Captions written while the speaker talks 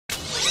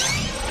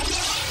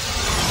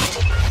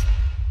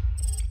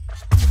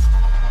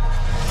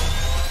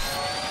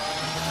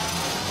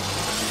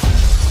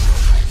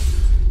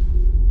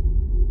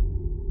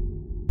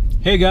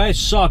Hey guys,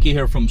 Saki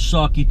here from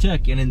Saki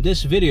Tech, and in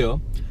this video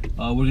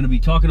we're going to be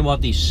talking about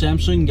the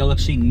Samsung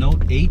Galaxy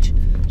Note 8.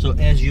 So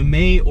as you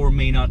may or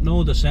may not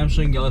know, the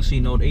Samsung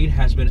Galaxy Note 8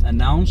 has been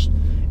announced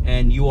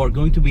and you are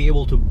going to be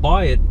able to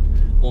buy it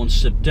on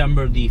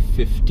September the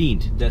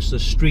 15th. That's the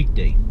street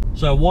day.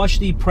 So I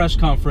watched the press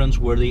conference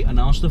where they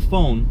announced the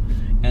phone,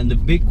 and the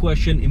big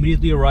question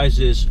immediately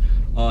arises,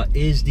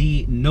 is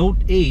the Note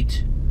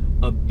 8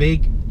 a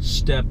big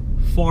step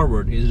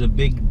forward? Is it a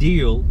big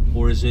deal,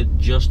 or is it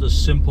just a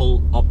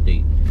simple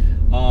update?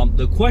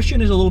 The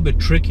question is a little bit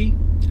tricky.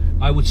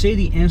 I would say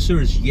the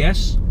answer is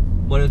yes,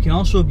 but it can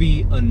also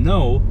be a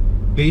no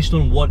based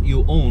on what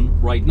you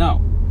own right now.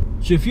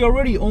 So if you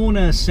already own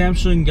a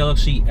Samsung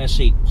Galaxy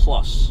S8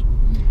 Plus,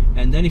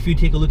 and then if you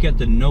take a look at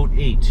the Note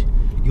 8,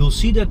 you'll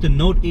see that the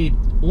Note 8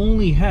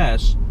 only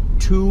has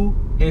two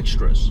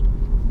extras.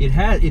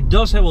 It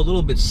does have a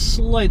little bit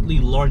slightly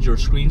larger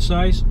screen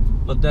size,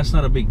 but that's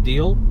not a big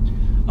deal.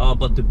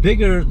 But the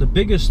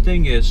biggest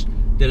thing is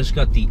that it's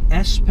got the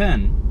S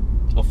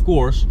Pen, of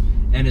course,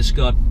 and it's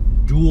got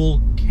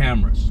dual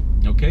cameras.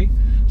 Okay,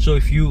 so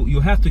if you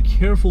have to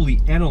carefully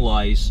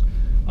analyze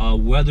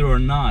whether or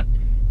not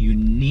you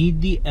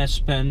need the S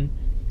Pen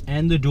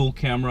and the dual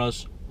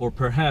cameras, or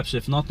perhaps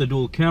if not the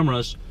dual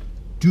cameras,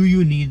 do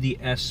you need the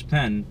S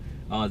Pen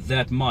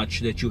that much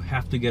that you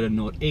have to get a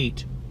Note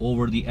 8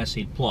 over the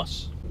S8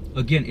 Plus?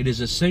 Again, it is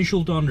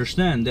essential to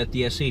understand that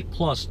the S8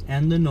 Plus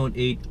and the Note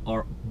 8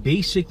 are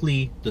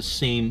basically the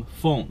same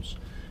phones.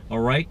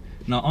 Alright,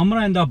 now I'm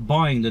gonna end up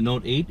buying the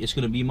Note 8. It's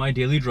gonna be my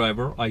daily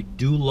driver. I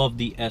do love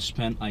the S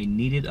Pen. I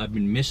need it. I've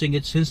been missing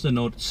it since the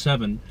Note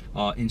 7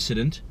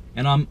 incident,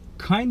 and I'm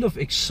kind of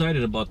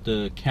excited about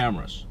the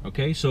cameras.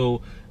 Okay,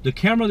 so the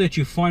camera that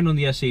you find on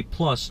the S8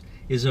 Plus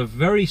is a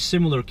very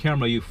similar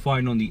camera you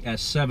find on the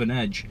S7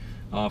 Edge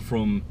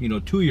from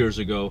 2 years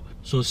ago.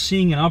 So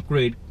seeing an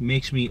upgrade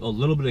makes me a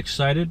little bit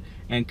excited,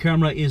 and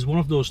camera is one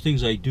of those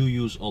things I do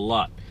use a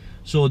lot.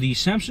 So the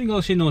Samsung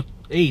Galaxy Note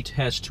 8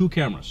 has two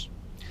cameras.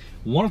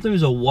 One of them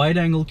is a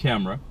wide-angle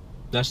camera.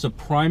 That's the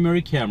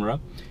primary camera,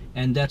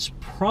 and that's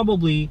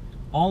probably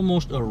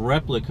almost a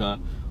replica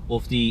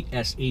of the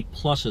S8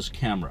 Plus's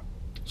camera.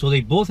 So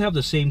they both have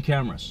the same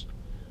cameras.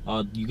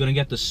 You're gonna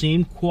get the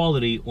same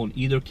quality on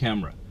either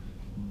camera.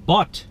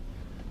 But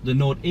the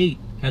Note 8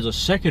 has a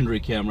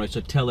secondary camera. It's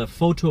a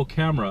telephoto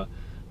camera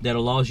that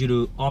allows you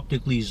to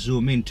optically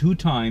zoom in 2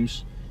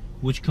 times,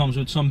 which comes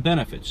with some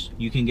benefits.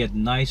 You can get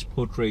nice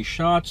portrait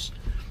shots,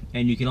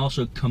 and you can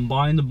also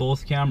combine the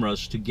both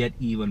cameras to get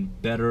even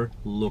better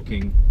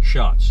looking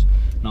shots.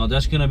 Now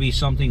that's gonna be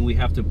something we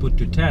have to put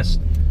to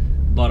test.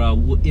 But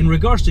in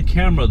regards to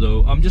camera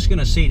though, I'm just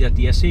gonna say that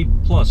the S8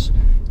 Plus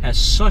has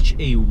such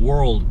a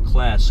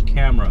world-class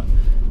camera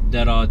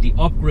that the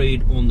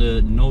upgrade on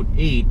the Note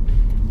 8,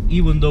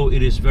 even though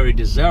it is very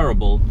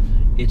desirable,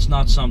 it's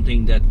not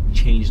something that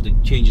changes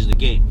the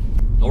game.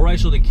 Alright,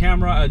 so the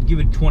camera, I'd give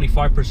it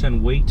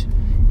 25% weight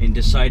in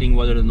deciding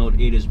whether the Note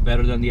 8 is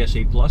better than the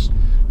S8 Plus,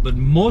 but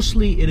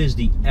mostly it is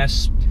the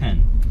S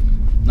Pen.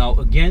 Now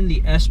again,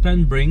 the S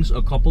Pen brings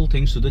a couple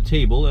things to the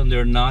table, and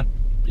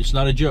it's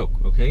not a joke,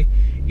 okay?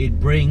 It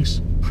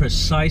brings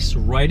precise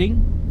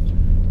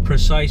writing,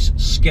 precise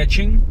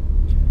sketching,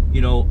 a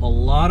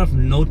lot of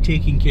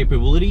note-taking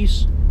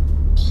capabilities,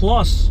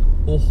 plus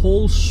a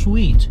whole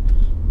suite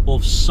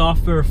of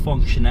software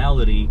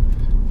functionality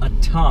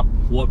atop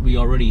what we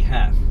already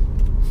have.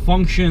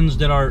 Functions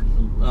that are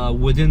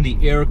within the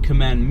Air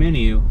Command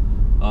menu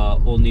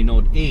on the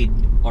Note 8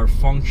 are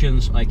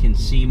functions I can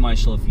see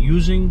myself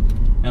using,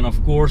 and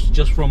of course,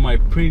 just from my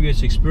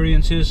previous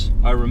experiences,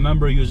 I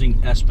remember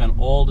using S Pen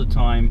all the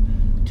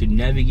time to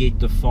navigate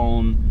the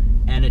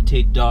phone,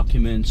 annotate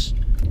documents,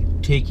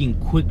 taking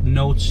quick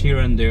notes here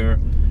and there,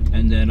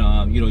 and then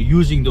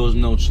using those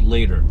notes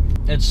later.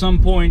 At some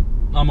point,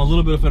 I'm a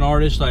little bit of an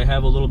artist. I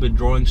have a little bit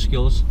drawing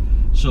skills,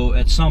 so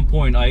at some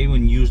point I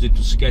even used it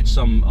to sketch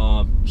some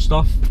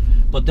stuff,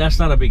 but that's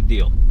not a big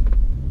deal.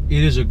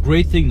 It is a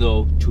great thing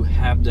though to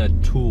have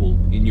that tool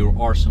in your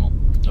arsenal.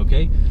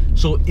 Okay,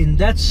 so in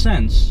that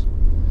sense,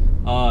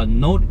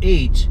 Note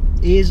 8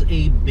 is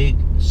a big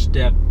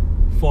step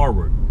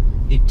forward.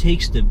 It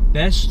takes the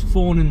best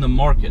phone in the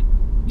market,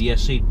 the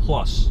S8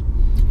 Plus,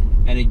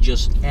 and it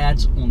just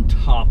adds on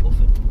top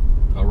of it.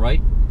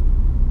 Alright,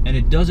 and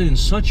it does it in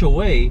such a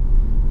way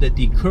that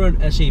the current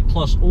S8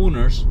 Plus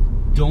owners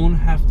don't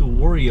have to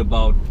worry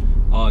about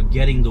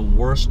getting the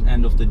worst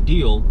end of the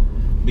deal,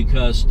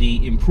 because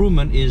the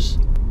improvement is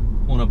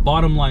on a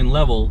bottom line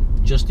level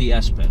just the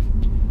S Pen.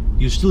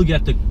 You still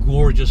get the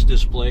gorgeous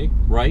display,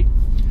 right?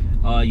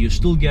 You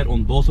still get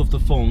on both of the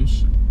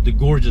phones the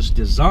gorgeous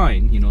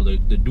design,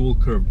 the dual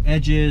curved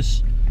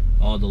edges,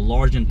 the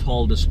large and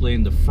tall display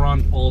in the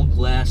front, all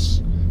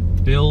glass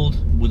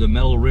build with a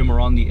metal rim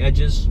around the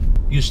edges.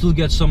 You still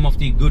get some of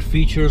the good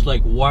features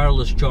like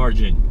wireless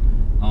charging,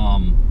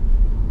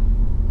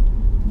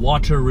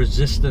 water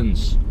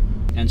resistance,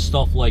 and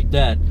stuff like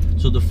that.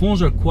 So the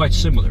phones are quite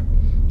similar.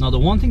 Now the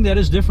one thing that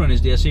is different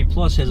is the S8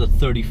 Plus has a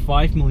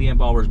 35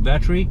 milliamp hours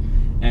battery,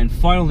 and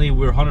finally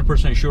we're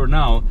 100% sure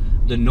now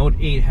the Note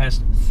 8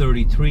 has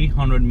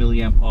 3300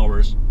 milliamp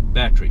hours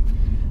battery.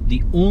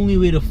 The only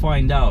way to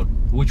find out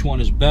which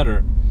one is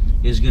better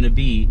is going to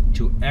be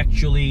to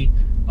actually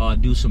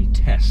do some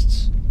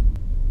tests.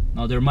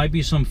 Now there might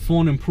be some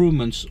phone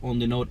improvements on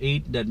the Note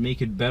 8 that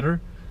make it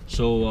better,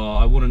 so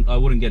I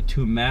wouldn't get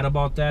too mad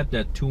about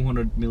that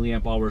 200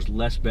 milliamp hours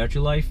less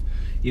battery life.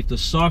 If the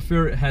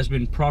software has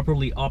been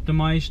properly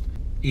optimized,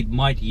 it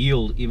might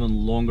yield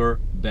even longer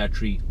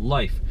battery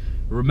life.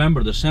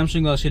 Remember, the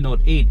Samsung Galaxy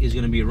Note 8 is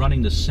going to be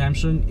running the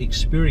Samsung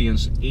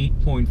Experience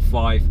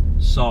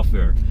 8.5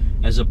 software,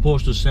 as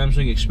opposed to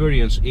Samsung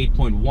Experience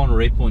 8.1 or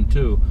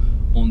 8.2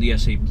 on the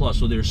S8 Plus.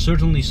 So there's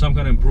certainly some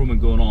kind of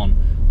improvement going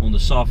on the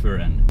software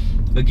end.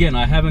 Again,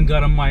 I haven't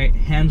gotten my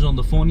hands on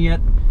the phone yet.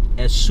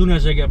 As soon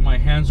as I get my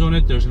hands on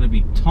it, there's going to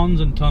be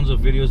tons and tons of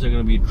videos that are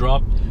going to be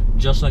dropped,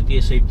 just like the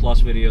S8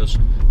 Plus videos.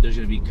 There's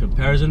going to be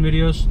comparison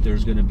videos,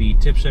 there's going to be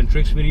tips and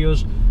tricks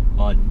videos,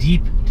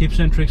 deep tips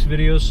and tricks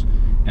videos,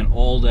 and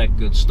all that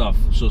good stuff.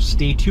 So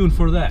stay tuned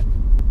for that.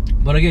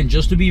 But again,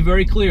 just to be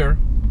very clear,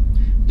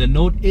 the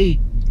Note 8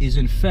 is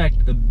in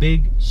fact a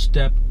big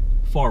step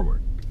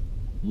forward.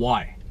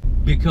 Why?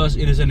 Because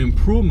it is an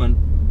improvement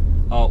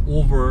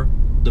over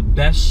the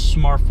best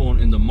smartphone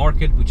in the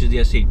market, which is the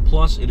S8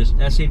 Plus. It is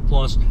S8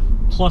 Plus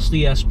plus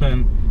the S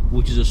Pen,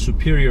 which is a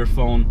superior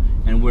phone.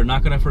 And we're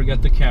not going to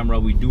forget the camera.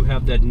 We do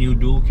have that new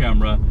dual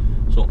camera,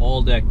 so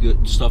all that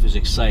good stuff is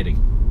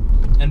exciting.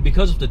 And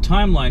because of the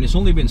timeline, it's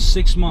only been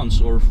 6 months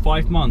or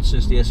 5 months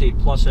since the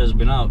S8 Plus has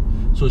been out,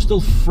 so it's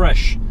still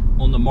fresh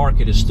on the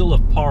market. It's still a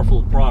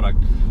powerful product.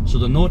 So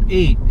the Note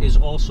 8 is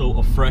also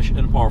a fresh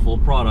and powerful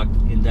product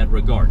in that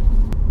regard.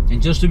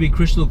 And just to be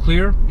crystal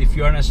clear, if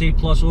you're an S8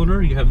 Plus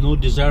owner, you have no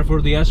desire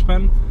for the S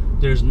Pen,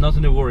 there's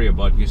nothing to worry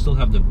about. You still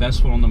have the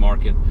best phone on the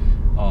market.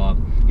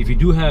 If you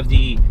do have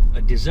a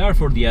desire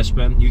for the S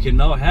Pen, you can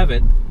now have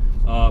it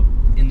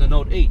in the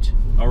Note 8.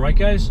 All right,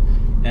 guys?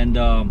 And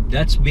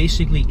that's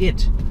basically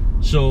it.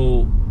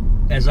 So,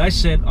 as I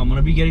said, I'm going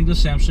to be getting the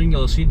Samsung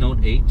Galaxy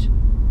Note 8.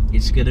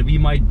 It's going to be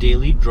my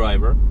daily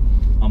driver.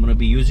 I'm going to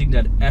be using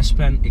that S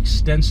Pen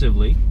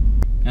extensively.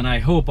 And I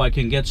hope I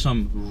can get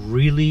some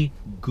really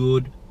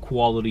good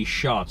quality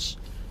shots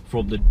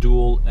from the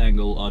dual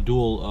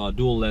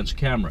lens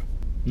camera.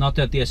 Not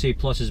that the S8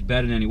 Plus is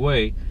bad in any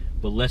way,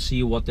 but let's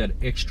see what that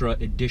extra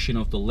addition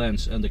of the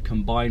lens and the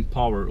combined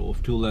power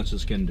of two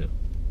lenses can do.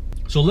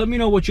 So let me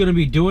know what you're going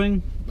to be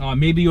doing.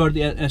 Maybe you are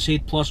the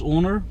S8 Plus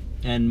owner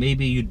and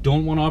maybe you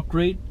don't want to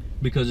upgrade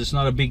because it's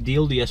not a big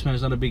deal. The S Pen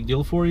is not a big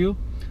deal for you.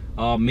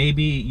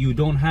 Maybe you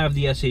don't have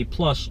the S8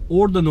 Plus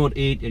or the Note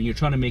 8 and you're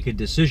trying to make a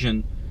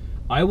decision.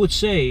 I would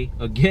say,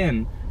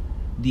 again,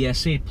 the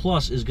S8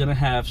 Plus is going to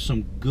have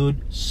some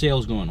good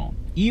sales going on.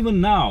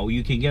 Even now,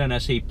 you can get an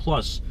S8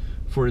 Plus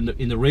for in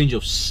the range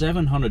of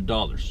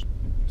 $700.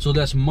 So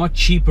that's much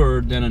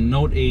cheaper than a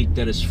Note 8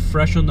 that is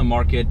fresh on the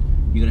market.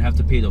 You're going to have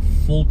to pay the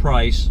full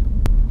price.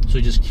 So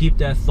just keep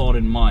that thought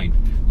in mind.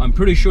 I'm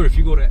pretty sure if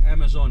you go to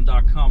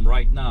Amazon.com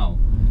right now,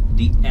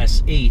 the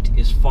S8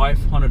 is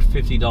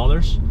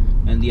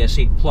 $550 and the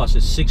S8 Plus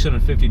is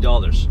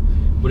 $650.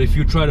 But if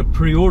you try to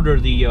pre-order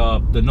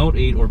the Note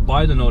 8 or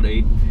buy the Note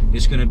 8,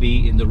 it's going to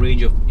be in the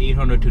range of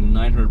 $800 to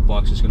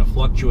 $900. It's going to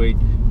fluctuate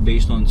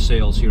based on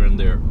sales here and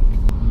there.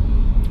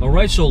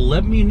 Alright, so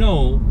let me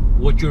know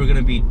what you're going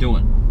to be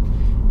doing.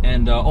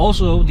 And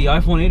also, the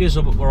iPhone 8 is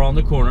around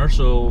the corner,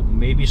 so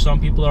maybe some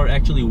people are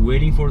actually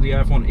waiting for the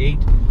iPhone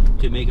 8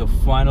 to make a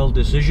final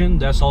decision.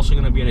 That's also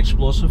going to be an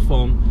explosive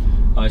phone.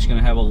 It's going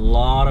to have a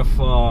lot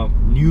of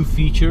new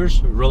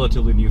features,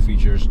 relatively new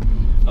features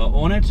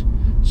on it.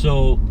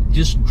 So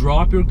just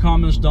drop your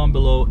comments down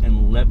below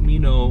and let me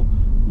know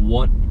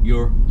what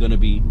you're gonna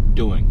be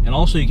doing. And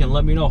also you can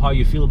let me know how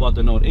you feel about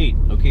the Note 8.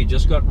 Okay,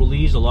 just got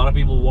released. A lot of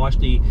people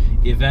watched the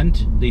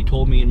event. They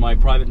told me in my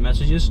private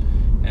messages,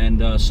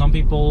 and some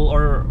people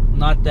are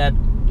not that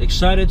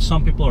excited,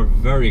 some people are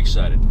very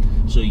excited.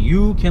 So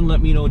you can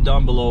let me know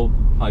down below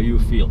how you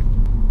feel.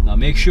 Now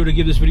make sure to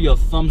give this video a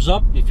thumbs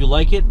up if you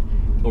like it,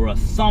 or a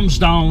thumbs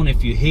down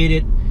if you hate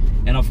it,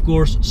 and of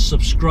course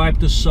subscribe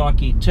to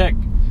Saki Tech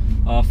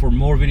for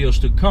more videos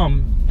to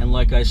come. And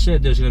like I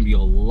said, there's going to be a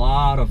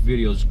lot of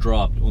videos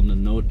dropped on the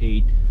Note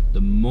 8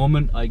 the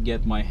moment I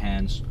get my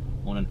hands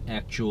on an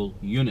actual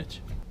unit.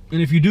 And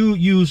if you do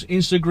use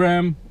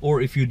Instagram or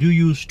if you do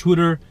use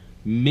Twitter,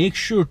 make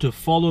sure to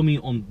follow me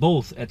on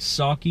both at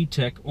Saki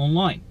Tech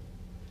Online.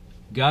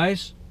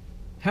 Guys,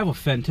 have a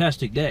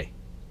fantastic day.